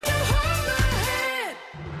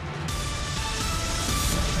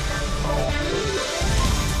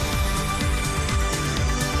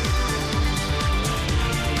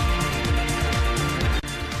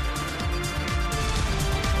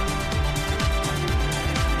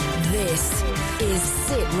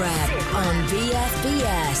Sit Rep on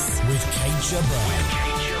BFBS with Kate Jabbar.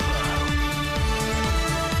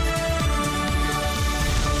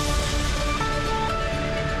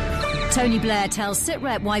 Tony Blair tells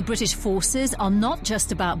SitRep why British forces are not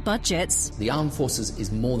just about budgets. The armed forces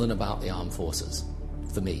is more than about the armed forces,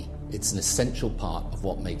 for me. It's an essential part of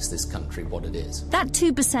what makes this country what it is. That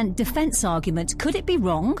 2% defence argument, could it be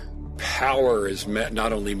wrong? Power is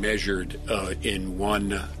not only measured in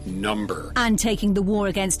one number. And taking the war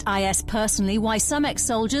against IS personally, why some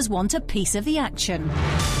ex-soldiers want a piece of the action.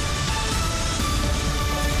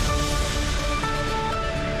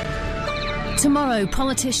 Tomorrow,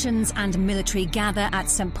 politicians and military gather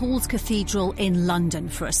at St Paul's Cathedral in London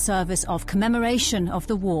for a service of commemoration of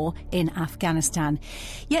the war in Afghanistan.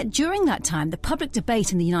 Yet during that time, the public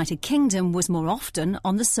debate in the United Kingdom was more often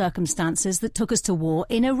on the circumstances that took us to war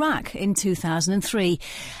in Iraq in 2003.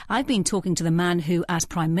 I've been talking to the man who, as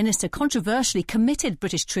Prime Minister, controversially committed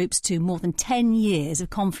British troops to more than 10 years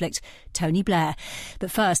of conflict, Tony Blair.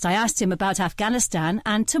 But first, I asked him about Afghanistan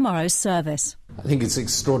and tomorrow's service. I think it's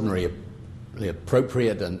extraordinary,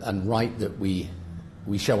 appropriate and right that we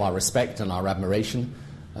show our respect and our admiration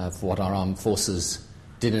for what our armed forces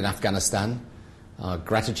did in Afghanistan, our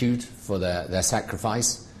gratitude for their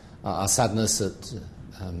sacrifice, our sadness at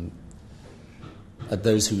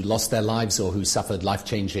those who lost their lives or who suffered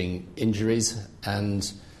life-changing injuries,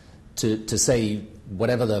 and to say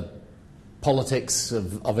whatever the politics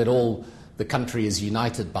of it all, the country is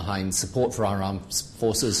united behind support for our armed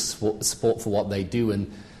forces, support for what they do,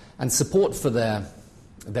 and support for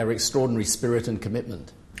their extraordinary spirit and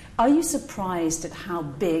commitment. Are you surprised at how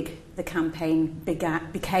big the campaign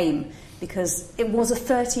became? Because it was a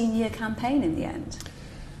 13-year campaign in the end.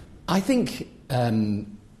 I think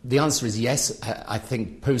the answer is yes. I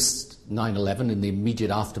think post 9/11, in the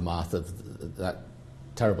immediate aftermath of that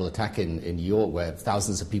terrible attack in New York, where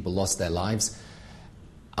thousands of people lost their lives,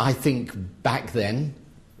 I think back then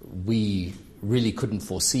we really couldn't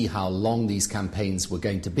foresee how long these campaigns were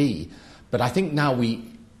going to be. But I think now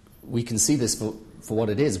we can see this for what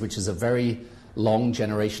it is, which is a very long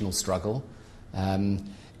generational struggle.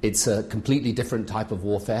 It's a completely different type of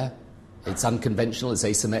warfare. It's unconventional, it's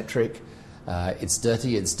asymmetric, it's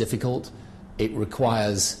dirty, it's difficult. It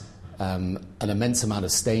requires an immense amount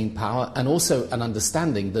of staying power, and also an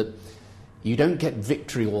understanding that you don't get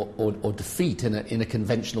victory or defeat in a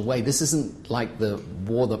conventional way. This isn't like the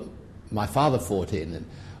war that my father fought in,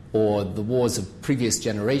 or the wars of previous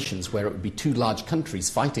generations where it would be two large countries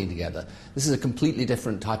fighting together. This is a completely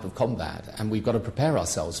different type of combat, and we've got to prepare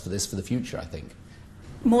ourselves for this for the future, I think.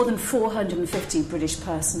 More than 450 British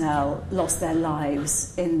personnel lost their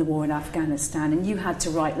lives in the war in Afghanistan, and you had to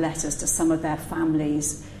write letters to some of their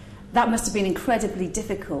families. That must have been incredibly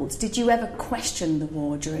difficult. Did you ever question the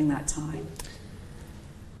war during that time?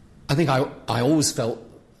 I think I always felt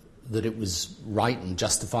that it was right and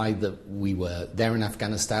justified that we were there in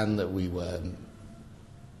Afghanistan, that we were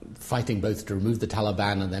fighting both to remove the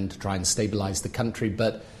Taliban and then to try and stabilize the country.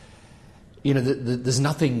 But, you know, there's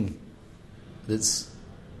nothing that's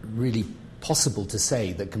really possible to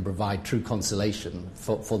say that can provide true consolation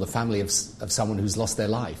for the family of someone who's lost their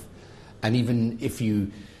life. And even if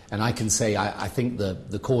and I can say I think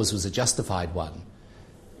the cause was a justified one,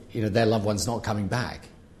 you know, their loved one's not coming back.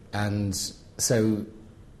 And so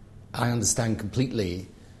I understand completely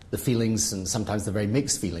the feelings, and sometimes the very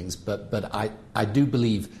mixed feelings, but I do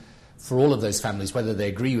believe for all of those families, whether they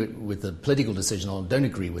agree with the political decision or don't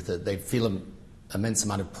agree with it, they feel an immense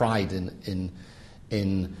amount of pride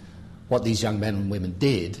in what these young men and women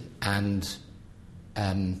did, and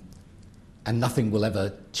nothing will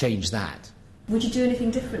ever change that. Would you do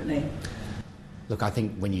anything differently? Look, I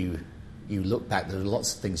think when you look back, there are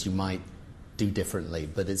lots of things you might do differently,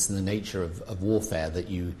 but it's in the nature of warfare that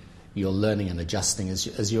you're learning and adjusting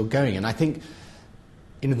as you're going. And I think,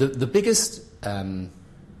 you know, the biggest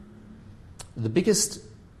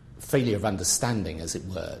failure of understanding, as it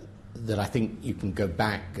were, that I think you can go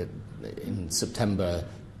back in September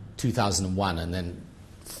 2001 and then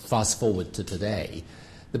fast forward to today,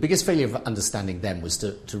 the biggest failure of understanding then was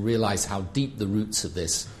to realize how deep the roots of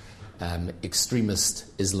this extremist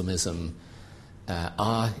Islamism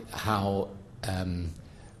are, how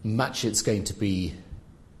much it's going to be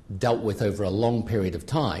dealt with over a long period of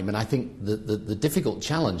time. And I think the difficult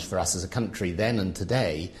challenge for us as a country then and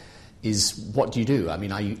today is, what do you do? I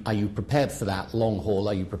mean, are you prepared for that long haul?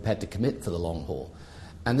 Are you prepared to commit for the long haul?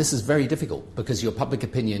 And this is very difficult because your public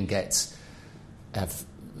opinion gets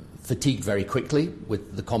fatigued very quickly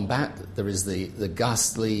with the combat. There is the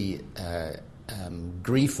ghastly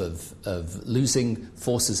grief of losing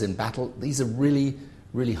forces in battle. These are really,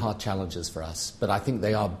 really hard challenges for us. But I think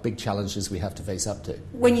they are big challenges we have to face up to.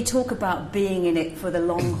 When you talk about being in it for the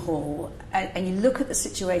long haul, and you look at the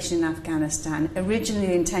situation in Afghanistan, originally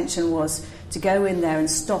the intention was to go in there and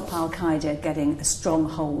stop Al-Qaeda getting a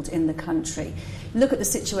stronghold in the country. Look at the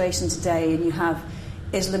situation today, and you have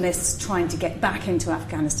Islamists trying to get back into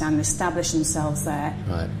Afghanistan and establish themselves there.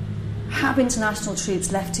 Right. Have international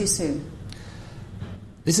troops left too soon?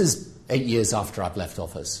 This is 8 years after I've left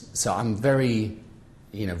office, so I'm very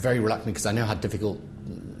reluctant, because I know how difficult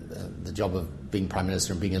the job of being Prime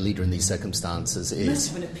Minister and being a leader in these circumstances is. You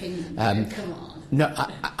must have an opinion. Come on. No,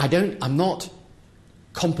 I don't. I'm not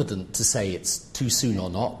competent to say it's too soon or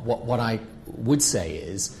not. What I would say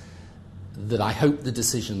is that I hope the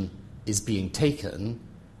decision is being taken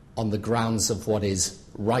on the grounds of what is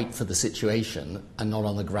right for the situation and not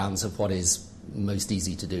on the grounds of what is most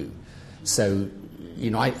easy to do. So,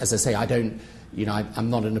 as I say, I don't. I'm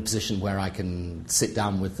not in a position where I can sit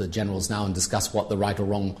down with the generals now and discuss what the right or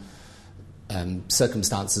wrong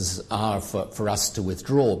circumstances are for us to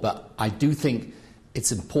withdraw. But I do think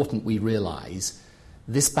it's important we realise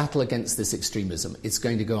this battle against this extremism, it's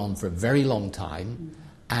going to go on for a very long time.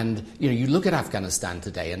 And, you look at Afghanistan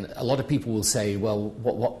today, and a lot of people will say, well,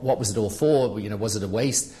 what was it all for? Was it a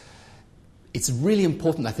waste? It's really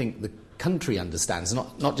important, I think, the country understands,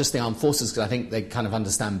 not just the armed forces, because I think they kind of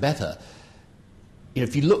understand better.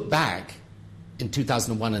 If you look back in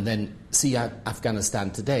 2001 and then see Afghanistan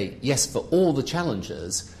today, yes, for all the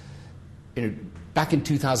challenges, back in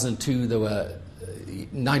 2002 there were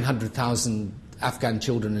 900,000 Afghan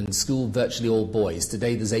children in school, virtually all boys.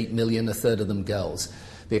 Today there's 8 million, a third of them girls.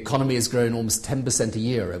 The economy has grown almost 10% a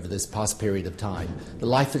year over this past period of time. The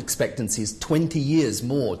life expectancy is 20 years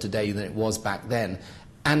more today than it was back then.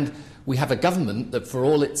 And we have a government that, for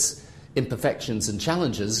all its imperfections and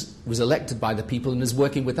challenges, was elected by the people and is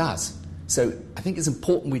working with us. So I think it's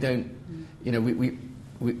important we don't,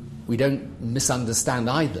 we don't misunderstand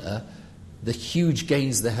either the huge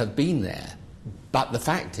gains that have been there. But the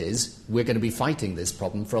fact is, we're going to be fighting this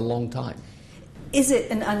problem for a long time. Is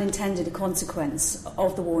it an unintended consequence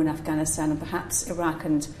of the war in Afghanistan and perhaps Iraq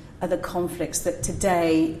and other conflicts that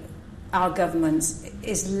today our government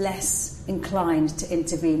is less inclined to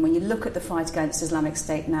intervene? When you look at the fight against Islamic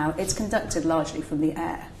State now, it's conducted largely from the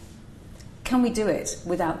air. Can we do it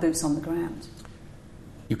without boots on the ground?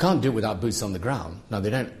 You can't do it without boots on the ground. Now, they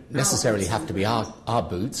don't necessarily have to be our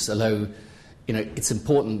boots, although, it's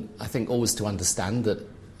important, I think, always to understand that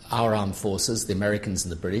our armed forces, the Americans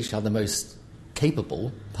and the British, are the most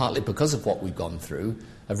capable, partly because of what we've gone through,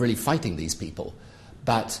 of really fighting these people.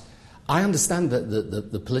 But I understand that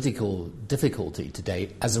the political difficulty today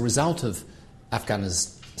as a result of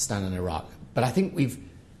Afghanistan and Iraq. But I think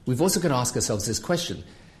we've also got to ask ourselves this question.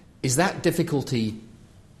 Is that difficulty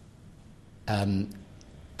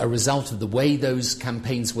a result of the way those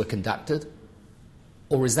campaigns were conducted?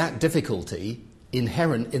 Or is that difficulty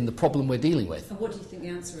inherent in the problem we're dealing with? And what do you think the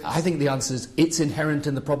answer is? I think the answer is it's inherent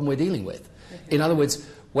in the problem we're dealing with. Okay. In other words,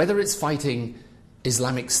 whether it's fighting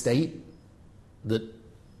Islamic State that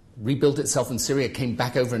rebuilt itself in Syria, came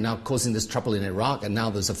back over and now causing this trouble in Iraq, and now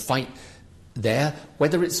there's a fight there,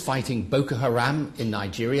 whether it's fighting Boko Haram in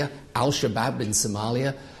Nigeria, Al-Shabaab in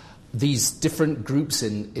Somalia, these different groups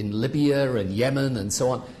in Libya and Yemen and so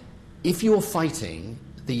on, if you're fighting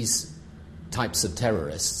these types of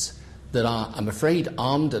terrorists that are, I'm afraid,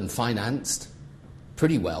 armed and financed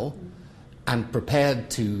pretty well and prepared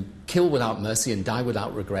to kill without mercy and die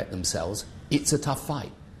without regret themselves, it's a tough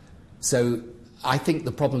fight. So I think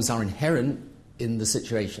the problems are inherent in the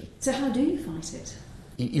situation. So how do you fight it?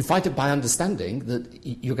 You fight it by understanding that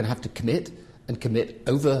you're going to have to commit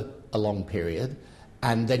over a long period,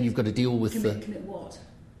 and then you've got to deal with Commit what?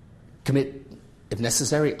 Commit, if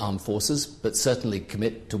necessary, armed forces, but certainly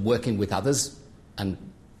commit to working with others. And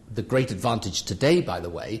the great advantage today, by the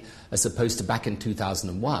way, as opposed to back in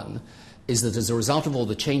 2001, is that as a result of all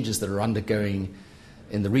the changes that are undergoing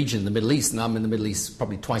in the region, the Middle East, and I'm in the Middle East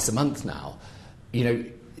probably twice a month now,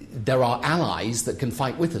 there are allies that can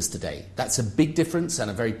fight with us today. That's a big difference and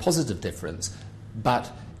a very positive difference.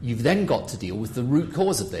 But you've then got to deal with the root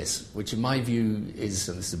cause of this, which in my view is,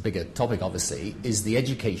 and this is a bigger topic obviously, is the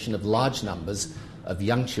education of large numbers of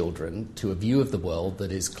young children to a view of the world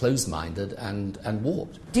that is closed-minded and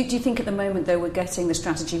warped. Do you think at the moment, though, we're getting the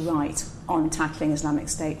strategy right on tackling Islamic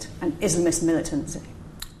State and Islamist militancy?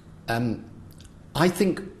 I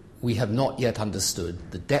think we have not yet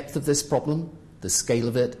understood the depth of this problem, the scale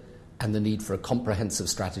of it, and the need for a comprehensive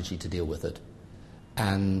strategy to deal with it.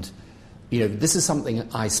 And, this is something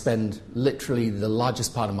I spend literally the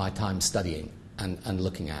largest part of my time studying and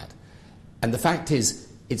looking at. And the fact is,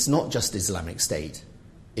 it's not just Islamic State.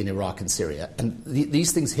 in Iraq and Syria. And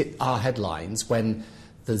these things hit our headlines when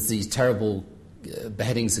there's these terrible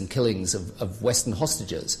beheadings and killings of Western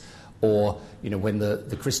hostages, or when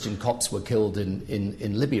the Christian Copts were killed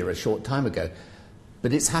in Libya a short time ago.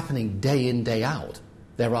 But it's happening day in, day out.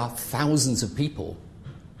 There are thousands of people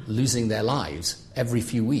losing their lives every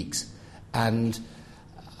few weeks. And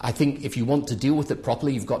I think if you want to deal with it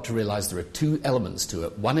properly, you've got to realise there are two elements to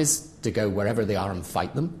it. One is to go wherever they are and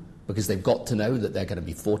fight them, because they've got to know that they're going to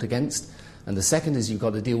be fought against. And the second is you've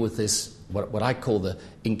got to deal with this, what I call the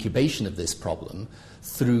incubation of this problem,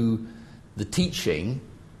 through the teaching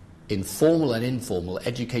in formal and informal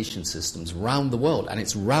education systems around the world. And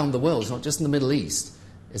it's around the world. It's not just in the Middle East.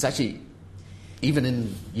 It's actually even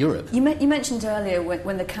in Europe. You mentioned earlier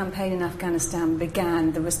when the campaign in Afghanistan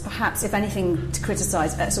began, there was perhaps, if anything, to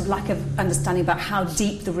criticise, a sort of lack of understanding about how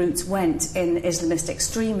deep the roots went in Islamist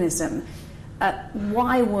extremism.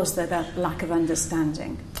 Why was there that lack of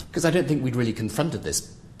understanding? Because I don't think we'd really confronted this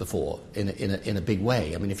before in a big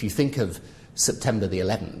way. I mean, if you think of September the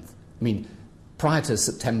 11th, I mean, prior to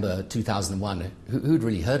September 2001, who'd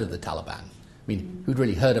really heard of the Taliban? I mean, who'd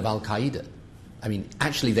really heard of Al-Qaeda? I mean,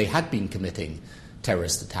 actually, they had been committing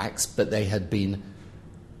terrorist attacks, but they had been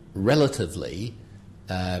relatively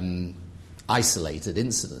isolated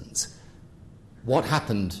incidents. What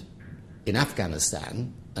happened in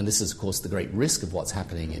Afghanistan, and this is, of course, the great risk of what's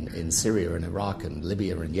happening in Syria and Iraq and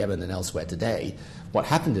Libya and Yemen and elsewhere today, what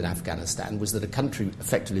happened in Afghanistan was that a country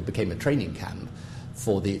effectively became a training camp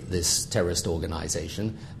for this terrorist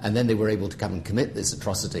organisation, and then they were able to come and commit this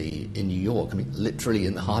atrocity in New York, I mean, literally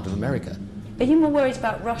in the heart of America. Are you more worried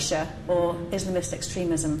about Russia or Islamist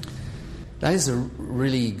extremism? That is a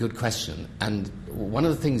really good question. And one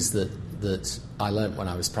of the things that I learned when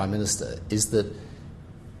I was Prime Minister is that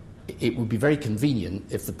it would be very convenient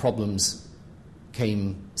if the problems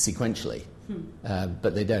came sequentially,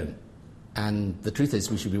 but they don't. And the truth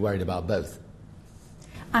is we should be worried about both.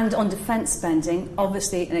 And on defence spending,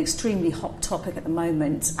 obviously an extremely hot topic at the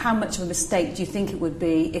moment. How much of a mistake do you think it would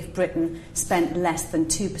be if Britain spent less than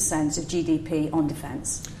 2% of GDP on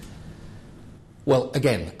defence? Well,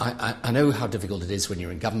 again, I know how difficult it is when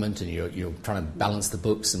you're in government and you're trying to balance the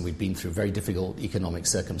books, and we've been through very difficult economic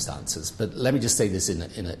circumstances. But let me just say this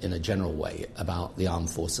in a general way about the armed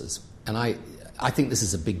forces. And I think this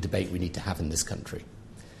is a big debate we need to have in this country.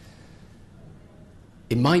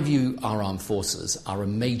 In my view, our armed forces are a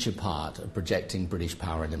major part of projecting British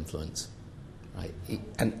power and influence. Right?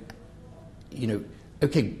 And,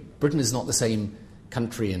 OK, Britain is not the same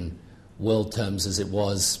country in world terms as it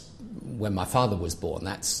was when my father was born.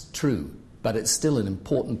 That's true. But it's still an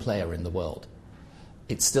important player in the world.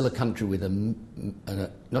 It's still a country with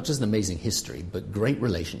not just an amazing history, but great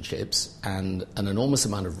relationships and an enormous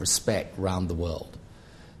amount of respect around the world.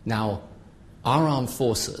 Now, our armed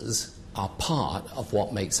forces are part of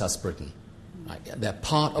what makes us Britain. Right? They're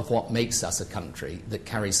part of what makes us a country that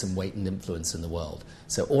carries some weight and influence in the world.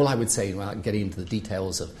 So all I would say, without getting into the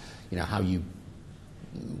details of how you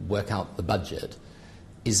work out the budget,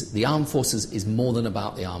 is the armed forces is more than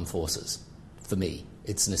about the armed forces, for me.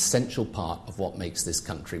 It's an essential part of what makes this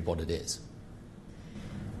country what it is.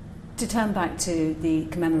 To turn back to the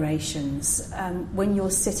commemorations, when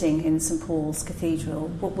you're sitting in St Paul's Cathedral,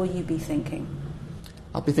 what will you be thinking?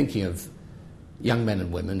 I'll be thinking of young men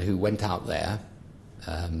and women who went out there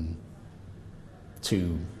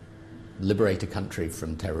to liberate a country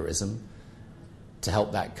from terrorism, to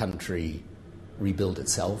help that country rebuild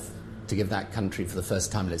itself, to give that country for the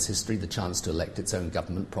first time in its history the chance to elect its own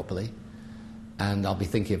government properly. And I'll be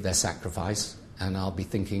thinking of their sacrifice, and I'll be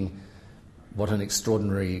thinking what an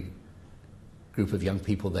extraordinary group of young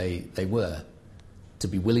people they were, to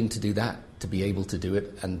be willing to do that, to be able to do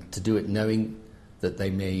it, and to do it knowing that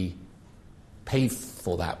they may pay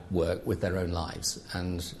for that work with their own lives.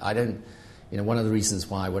 And I don't, one of the reasons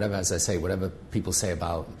why, whatever people say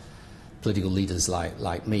about political leaders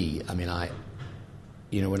like me, I mean,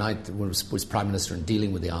 when I was Prime Minister and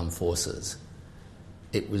dealing with the armed forces,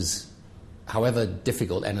 it was, however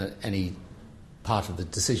difficult any part of the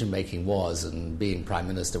decision-making was, and being Prime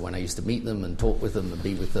Minister, when I used to meet them and talk with them and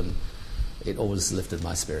be with them, it always lifted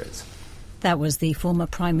my spirits. That was the former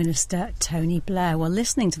Prime Minister Tony Blair. Well,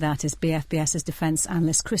 listening to that is BFBS's defence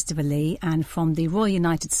analyst Christopher Lee, and from the Royal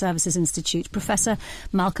United Services Institute, Professor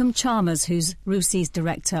Malcolm Chalmers, who's RUSI's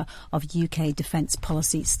Director of UK Defence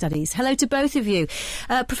Policy Studies. Hello to both of you.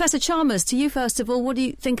 Professor Chalmers, to you first of all, what do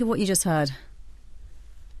you think of what you just heard?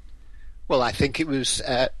 Well, I think it was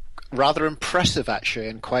rather impressive, actually,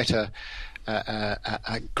 and quite a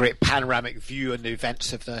great panoramic view on the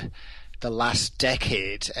events of the last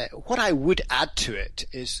decade. What I would add to it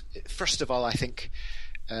is, first of all, I think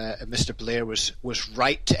Mr. Blair was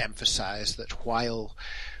right to emphasise that while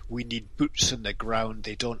we need boots on the ground,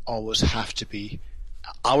 they don't always have to be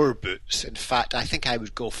our boots. In fact, I think I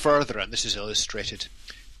would go further, and this is illustrated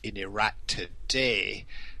in Iraq today,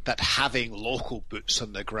 that having local boots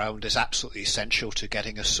on the ground is absolutely essential to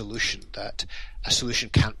getting a solution, that a solution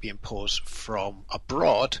can't be imposed from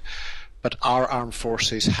abroad, but our armed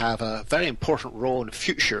forces have a very important role in the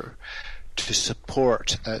future to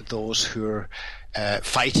support those who are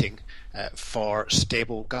fighting for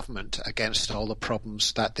stable government against all the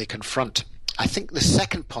problems that they confront. I think the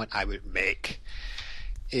second point I would make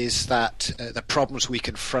is that the problems we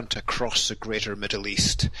confront across the greater Middle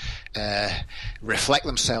East reflect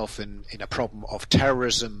themselves in a problem of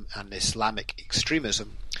terrorism and Islamic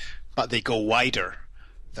extremism, but they go wider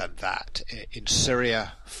than that. In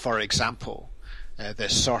Syria, for example, the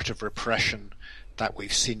sort of repression that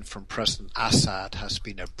we've seen from President Assad has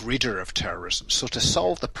been a breeder of terrorism. So to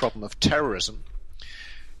solve the problem of terrorism,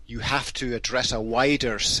 you have to address a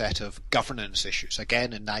wider set of governance issues.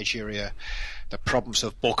 Again, in Nigeria, the problems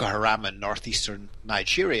of Boko Haram in northeastern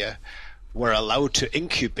Nigeria were allowed to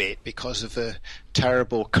incubate because of the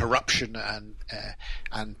terrible corruption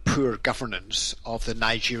and poor governance of the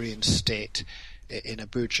Nigerian state in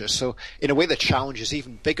Abuja. So in a way, the challenge is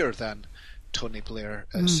even bigger than Tony Blair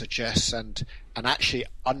suggests, and actually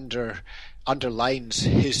underlines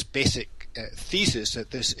his basic thesis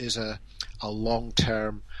that this is a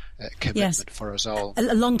long-term commitment for us all.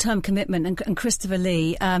 A long-term commitment. And Christopher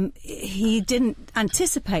Lee, he didn't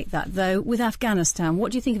anticipate that, though, with Afghanistan.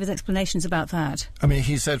 What do you think of his explanations about that? I mean,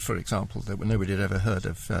 he said, for example, that nobody had ever heard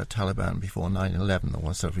of Taliban before 9/11, or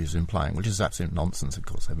whatever he was implying, which is absolute nonsense, of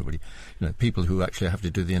course. Everybody, people who actually have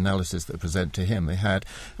to do the analysis that present to him, they had.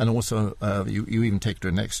 And also, you even take it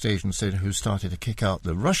to the next stage and say who started to kick out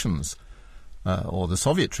the Russians, or the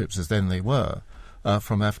Soviet troops as then they were,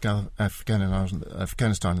 from Afghanistan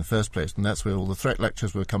in the first place, and that's where all the threat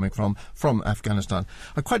lectures were coming from Afghanistan.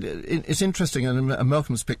 It's interesting, and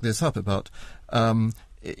Malcolm's picked this up about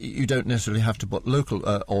you don't necessarily have to put local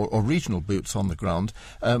or regional boots on the ground,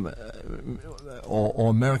 or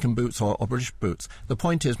American boots or British boots. The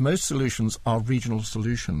point is, most solutions are regional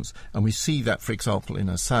solutions, and we see that, for example, in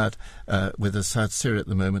Assad, with Assad Syria at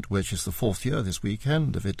the moment, which is the 4th year this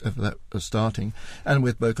weekend of that starting, and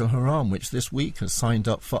with Boko Haram, which this week has signed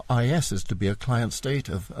up for IS as to be a client state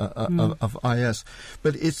of IS.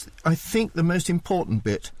 But I think the most important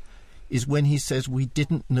bit is when he says we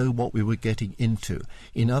didn't know what we were getting into.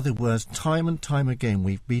 In other words, time and time again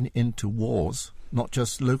we've been into wars, not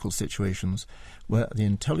just local situations, where the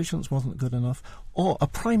intelligence wasn't good enough, or a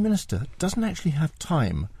Prime Minister doesn't actually have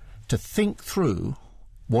time to think through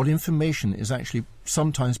what information is actually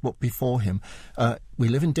sometimes put before him. We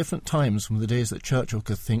live in different times from the days that Churchill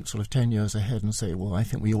could think sort of 10 years ahead and say, well, I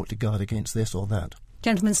think we ought to guard against this or that.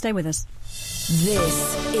 Gentlemen, stay with us.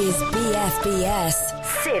 This is BFBS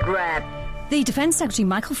SITREP. The Defence Secretary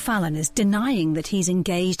Michael Fallon is denying that he's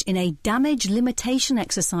engaged in a damage limitation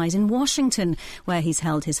exercise in Washington, where he's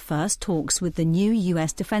held his first talks with the new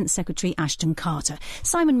US Defence Secretary Ashton Carter.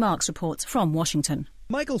 Simon Marks reports from Washington.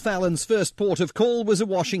 Michael Fallon's first port of call was a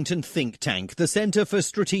Washington think tank, the Centre for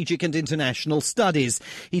Strategic and International Studies.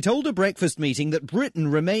 He told a breakfast meeting that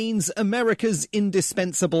Britain remains America's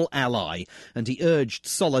indispensable ally, and he urged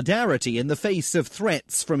solidarity in the face of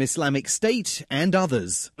threats from Islamic State and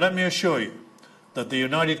others. Let me assure you that the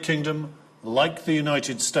United Kingdom, like the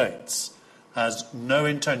United States, has no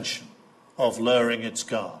intention of lowering its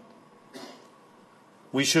guard.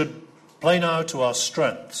 We should play now to our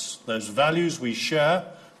strengths, those values we share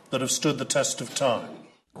that have stood the test of time.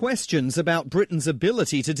 Questions about Britain's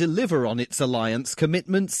ability to deliver on its alliance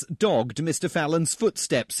commitments dogged Mr. Fallon's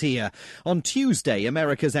footsteps here. On Tuesday,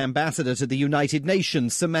 America's ambassador to the United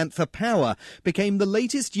Nations, Samantha Power, became the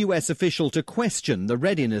latest US official to question the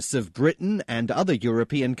readiness of Britain and other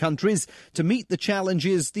European countries to meet the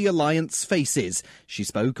challenges the alliance faces. She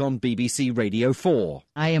spoke on BBC Radio 4.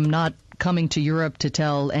 I am not coming to Europe to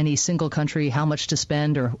tell any single country how much to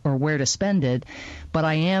spend or where to spend it, but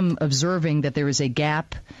I am observing that there is a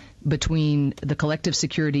gap between the collective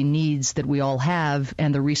security needs that we all have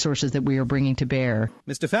and the resources that we are bringing to bear.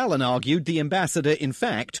 Mr. Fallon argued the ambassador, in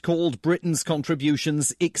fact, called Britain's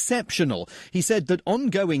contributions exceptional. He said that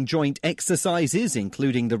ongoing joint exercises,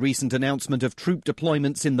 including the recent announcement of troop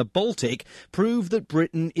deployments in the Baltic, prove that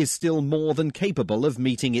Britain is still more than capable of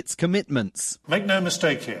meeting its commitments. Make no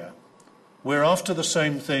mistake here. We're after the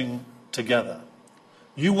same thing together.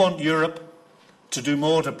 You want Europe to do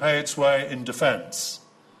more to pay its way in defence.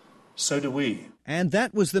 So do we. And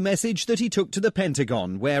that was the message that he took to the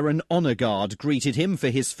Pentagon, where an honour guard greeted him for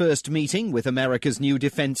his first meeting with America's new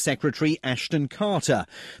Defence Secretary Ashton Carter.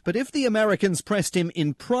 But if the Americans pressed him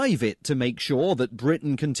in private to make sure that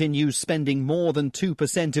Britain continues spending more than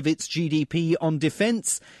 2% of its GDP on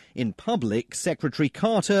defence, in public, Secretary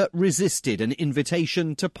Carter resisted an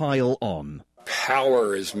invitation to pile on.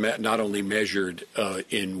 Power is not only measured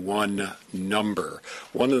in one number.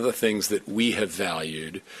 One of the things that we have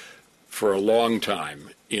valued for a long time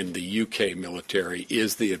in the UK military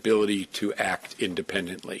is the ability to act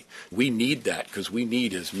independently. We need that because we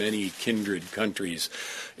need as many kindred countries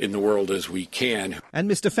in the world as we can.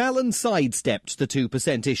 And Mr. Fallon sidestepped the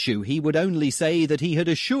 2% issue. He would only say that he had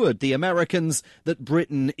assured the Americans that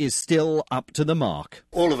Britain is still up to the mark.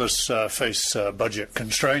 All of us face budget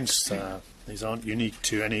constraints. These aren't unique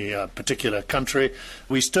to any particular country.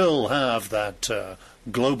 We still have that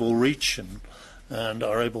global reach and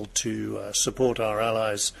are able to support our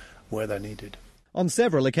allies where they're needed. On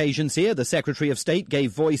several occasions here, the Secretary of State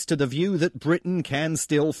gave voice to the view that Britain can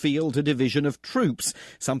still field a division of troops,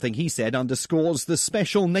 something he said underscores the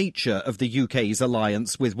special nature of the UK's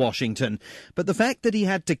alliance with Washington. But the fact that he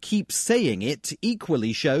had to keep saying it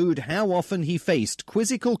equally showed how often he faced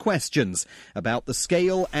quizzical questions about the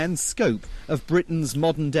scale and scope of Britain's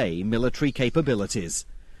modern-day military capabilities.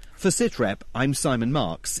 For SITREP, I'm Simon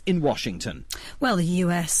Marks in Washington. Well, the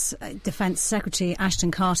US Defence Secretary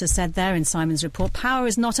Ashton Carter said there in Simon's report, power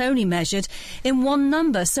is not only measured in one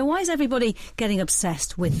number. So why is everybody getting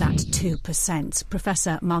obsessed with that 2%?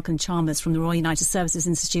 Professor Malcolm Chalmers from the Royal United Services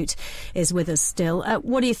Institute is with us still.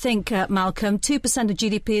 What do you think, Malcolm? 2% of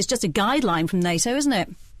GDP is just a guideline from NATO, isn't it?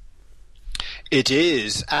 It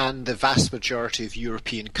is, and the vast majority of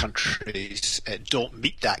European countries don't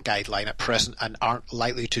meet that guideline at present and aren't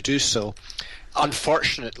likely to do so.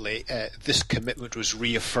 Unfortunately, this commitment was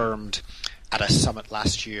reaffirmed at a summit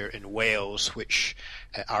last year in Wales, which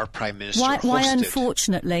our Prime Minister hosted. Why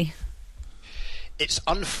unfortunately? It's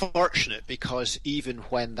unfortunate because even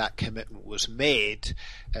when that commitment was made,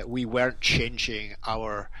 we weren't changing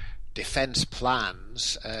our defence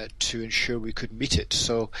plans to ensure we could meet it.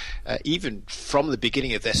 So even from the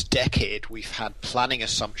beginning of this decade, we've had planning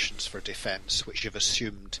assumptions for defence which have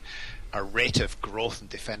assumed a rate of growth in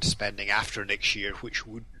defence spending after next year which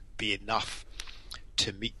wouldn't be enough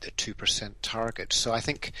to meet the 2% target. So I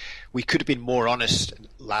think we could have been more honest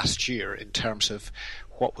last year in terms of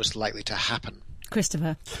what was likely to happen.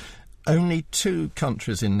 Christopher? Only two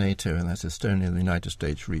countries in NATO, and that's Estonia and the United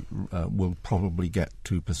States, will probably get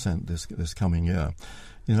 2% this coming year.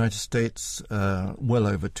 The United States, well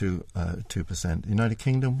over 2%. The United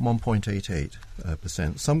Kingdom,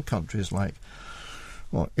 1.88%. Some countries like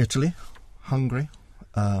Italy, Hungary,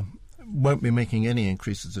 won't be making any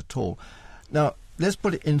increases at all. Now, let's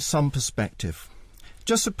put it in some perspective.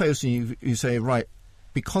 Just supposing you say, right,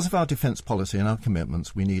 because of our defence policy and our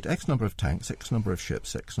commitments, we need X number of tanks, X number of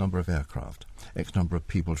ships, X number of aircraft, X number of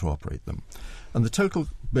people to operate them. And the total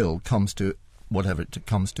bill comes to whatever it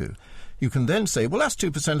comes to. You can then say, well, that's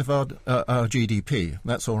 2% of our GDP.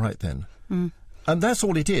 That's all right then. Mm. And that's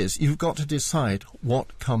all it is. You've got to decide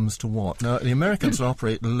what comes to what. Now, the Americans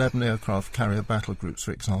operate 11 aircraft carrier battle groups,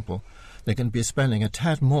 for example. They're going to be spending a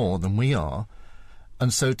tad more than we are.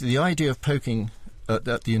 And so the idea of poking at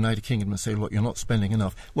the United Kingdom and say, look, you're not spending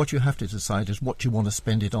enough. What you have to decide is what you want to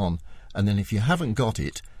spend it on. And then if you haven't got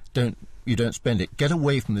it, you don't spend it. Get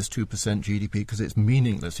away from this 2% GDP because it's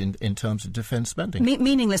meaningless in terms of defence spending.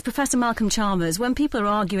 Meaningless. Professor Malcolm Chalmers, when people are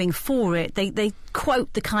arguing for it, they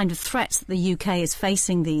quote the kind of threats that the UK is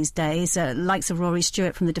facing these days, likes of Rory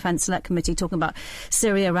Stewart from the Defence Select Committee talking about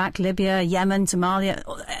Syria, Iraq, Libya, Yemen, Somalia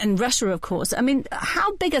and Russia, of course. I mean,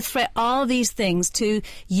 how big a threat are these things to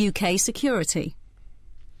UK security?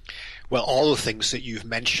 Well, all the things that you've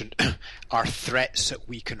mentioned are threats that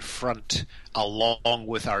we confront along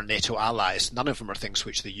with our NATO allies. None of them are things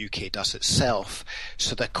which the UK does itself.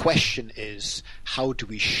 So the question is, how do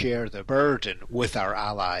we share the burden with our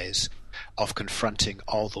allies of confronting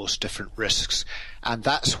all those different risks? And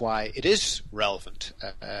that's why it is relevant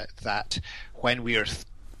that when we are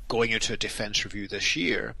going into a defence review this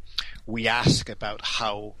year, we ask about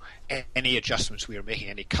how any adjustments we are making,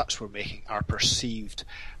 any cuts we're making, are perceived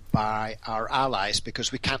by our allies,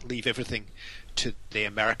 because we can't leave everything to the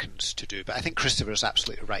Americans to do. But I think Christopher is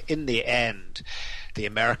absolutely right. In the end, the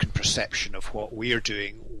American perception of what we are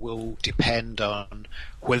doing will depend on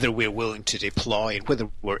whether we're willing to deploy and whether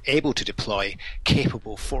we're able to deploy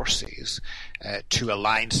capable forces to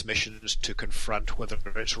alliance missions to confront whether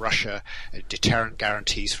it's Russia, deterrent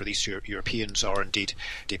guarantees for these Europeans, or indeed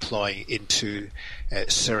deploying into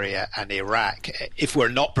Syria and Iraq. If we're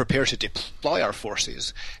not prepared to deploy our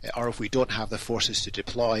forces, or if we don't have the forces to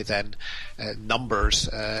deploy, then numbers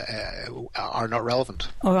are not relevant.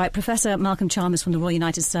 All right, Professor Malcolm Chalmers from the Royal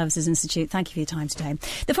United Services Institute, thank you for your time today.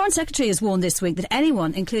 The Foreign Secretary has warned this week that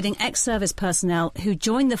anyone, including ex-service personnel who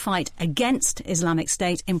joined the fight against Islamic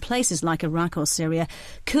State in places like Iraq or Syria,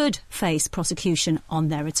 could face prosecution on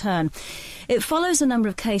their return. It follows a number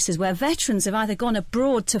of cases where veterans have either gone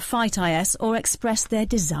abroad to fight IS or expressed their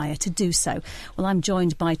desire to do so. Well, I'm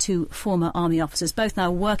joined by two former Army officers, both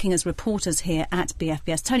now working as reporters here at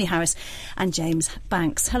BFBS, Tony Harris and James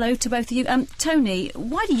Banks. Hello to both of you. Tony,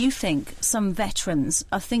 why do you think some veterans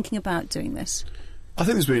are thinking about doing this? I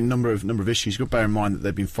think there's been a number of issues. You've got to bear in mind that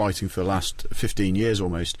they've been fighting for the last 15 years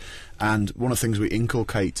almost, and one of the things we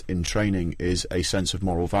inculcate in training is a sense of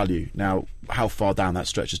moral value. Now, how far down that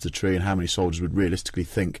stretches the tree and how many soldiers would realistically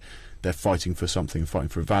think they're fighting for something, fighting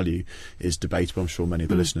for a value, is debatable. I'm sure many of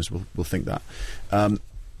the listeners will think that.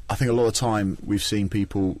 I think a lot of the time we've seen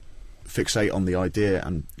people fixate on the idea,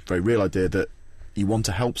 and very real idea, that you want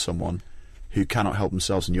to help someone who cannot help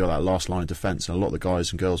themselves, and you're that last line of defence. And a lot of the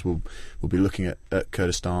guys and girls will be looking at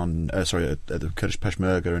Kurdistan, at the Kurdish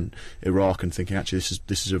Peshmerga and Iraq, and thinking, actually,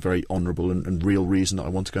 this is a very honourable and real reason that I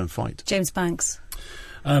want to go and fight. James Banks.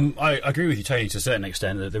 I agree with you, Tony, to a certain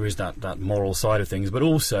extent that there is that moral side of things, but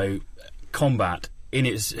also combat it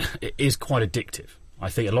is quite addictive. I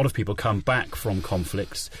think a lot of people come back from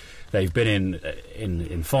conflicts. They've been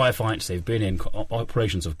in firefights, they've been in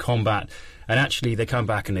operations of combat, and actually they come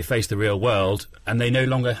back and they face the real world, and they no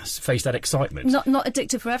longer face that excitement. Not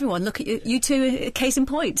addictive for everyone. Look at you two, case in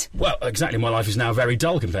point. Well, exactly. My life is now very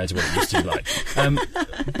dull compared to what it used to be like.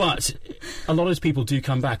 But a lot of people do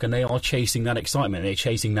come back and they are chasing that excitement. They're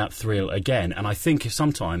chasing that thrill again. And I think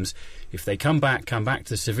sometimes if they come back to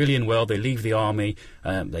the civilian world, they leave the army,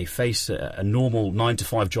 they face a normal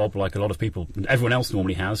 9-to-5 job like a lot of people, everyone else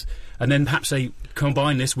normally has, and then perhaps they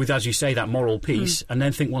combine this with, as you say, that moral piece, and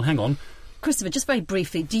then think, well, hang on. Christopher, just very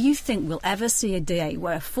briefly, do you think we'll ever see a day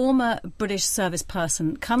where a former British service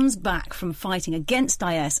person comes back from fighting against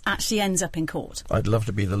IS, actually ends up in court? I'd love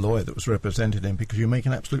to be the lawyer that was represented him, because you make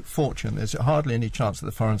an absolute fortune. There's hardly any chance that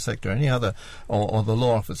the Foreign Sector, any other, or the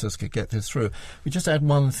law officers could get this through. We just add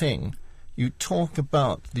one thing. You talk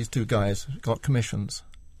about these two guys got commissions,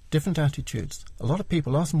 different attitudes. A lot of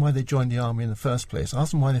people ask them why they joined the army in the first place, ask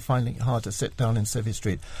them why they're finding it hard to sit down in Civvy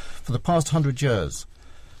Street. For the past 100 years,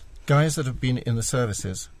 guys that have been in the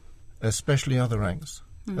services, especially other ranks,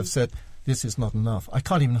 have said, this is not enough. I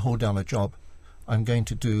can't even hold down a job. I'm going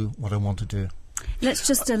to do what I want to do. Let's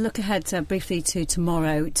just look ahead briefly to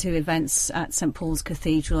tomorrow, to events at St Paul's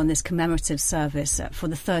Cathedral and this commemorative service for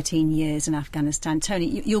the 13 years in Afghanistan.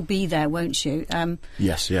 Tony, you'll be there, won't you?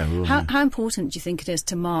 Yes, yeah. We will. How important do you think it is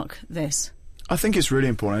to mark this? I think it's really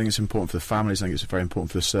important. I think it's important for the families. I think it's very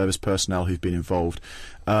important for the service personnel who've been involved.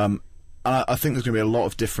 I think there's going to be a lot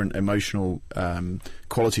of different emotional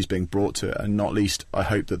qualities being brought to it, and not least, I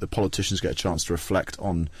hope that the politicians get a chance to reflect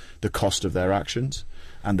on the cost of their actions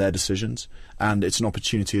and their decisions. And it's an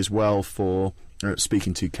opportunity as well for,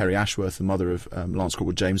 speaking to Kerry Ashworth, the mother of Lance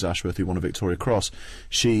Corporal James Ashworth, who won a Victoria Cross,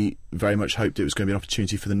 she very much hoped it was going to be an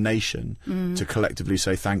opportunity for the nation to collectively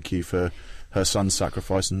say thank you for her son's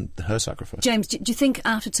sacrifice and her sacrifice. James, do you think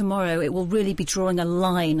after tomorrow it will really be drawing a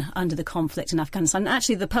line under the conflict in Afghanistan? And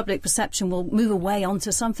actually the public perception will move away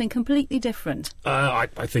onto something completely different? I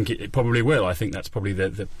think it probably will. I think that's probably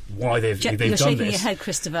the why they've done this. You're shaking your head,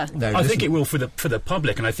 Christopher. No, I think it will for the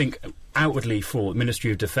public, and I think outwardly for the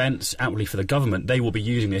Ministry of Defence, outwardly for the government, they will be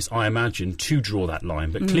using this, I imagine, to draw that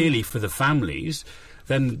line. But clearly for the families,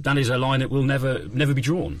 then that is a line that will never be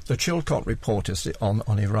drawn. The Chilcot report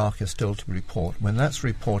on Iraq is still to report. When that's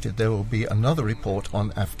reported, there will be another report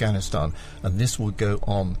on Afghanistan, and this will go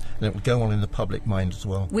on, and it will go on in the public mind as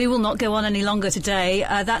well. We will not go on any longer today.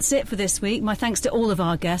 That's it for this week. My thanks to all of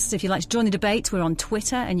our guests. If you'd like to join the debate, we're on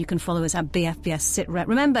Twitter, and you can follow us at BFBS SitRep.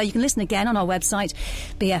 Remember, you can listen again on our website,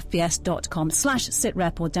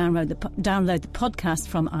 bfbs.com/sitrep, or download the podcast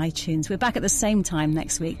from iTunes. We're back at the same time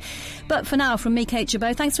next week. But for now, from me, Kate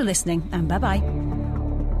Chabot, thanks for listening, and bye-bye.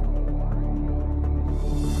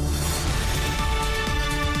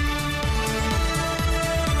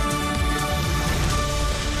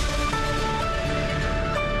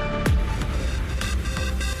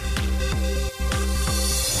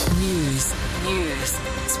 News,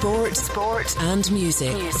 sport and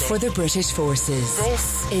music for the British Forces.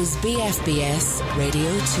 This is BFBS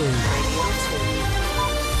Radio 2.